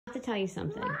tell you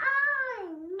something.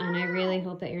 And I really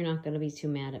hope that you're not going to be too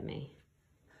mad at me.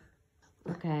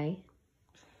 Okay?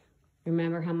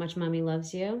 Remember how much Mommy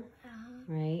loves you?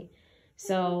 Right?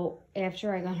 So,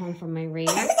 after I got home from my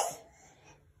race,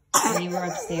 and you were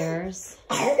upstairs,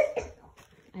 I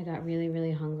got really,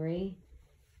 really hungry,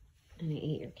 and I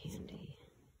ate your candy.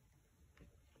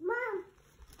 Mom,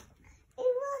 it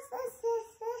was a sweet.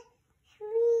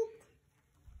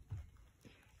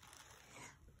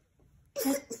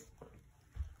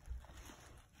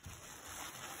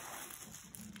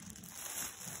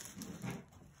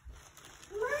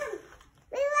 Mom,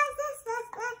 it was a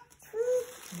sweet.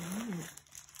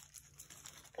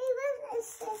 It was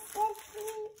a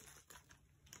sweet.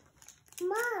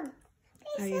 Mom.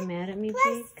 Are you mad at me,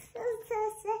 Jake?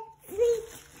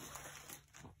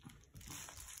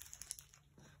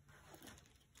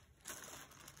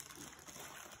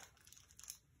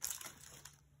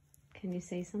 Can you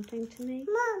say something to me?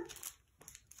 Mom.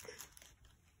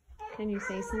 Can you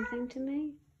say something to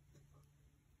me?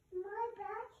 My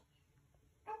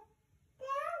back.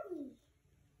 Daddy.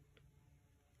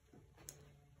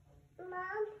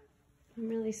 Mom. I'm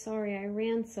really sorry. I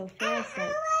ran so fast. I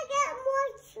want to get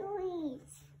more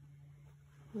sweets.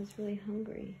 I was really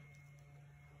hungry.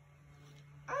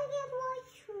 I get more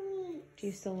sweets. Do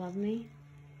you still love me?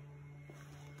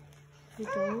 You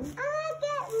I don't? want to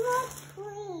get more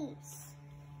sweets.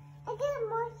 I get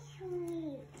more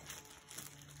sweets.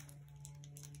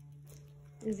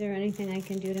 Is there anything I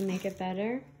can do to make it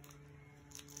better?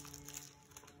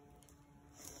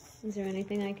 Is there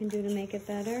anything I can do to make it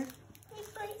better?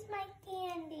 Replace my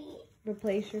candy.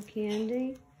 Replace your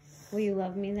candy? Will you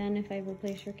love me then if I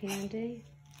replace your candy?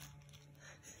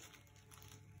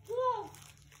 Yes.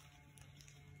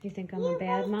 You think I'm a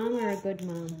bad mom or a good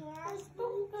mom? I'm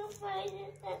supposed to find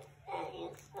it that you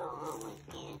stole my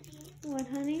candy. What,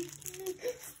 honey?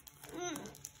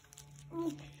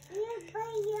 You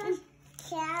play your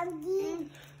candy.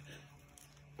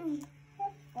 Do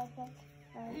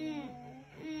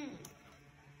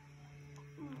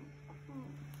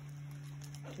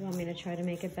you want me to try to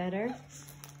make it better?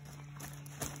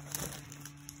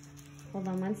 Hold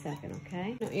on 1 second,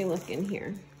 okay? Don't you look in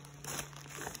here.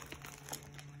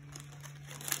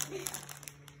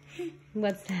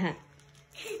 What's that?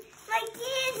 My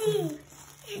candy!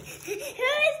 Who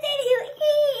did you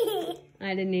eat?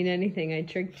 I didn't eat anything. I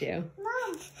tricked you.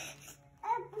 Mom,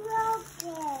 I broke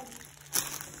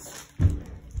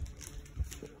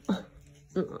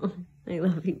it. I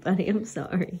love you, buddy. I'm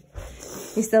sorry.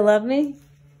 You still love me?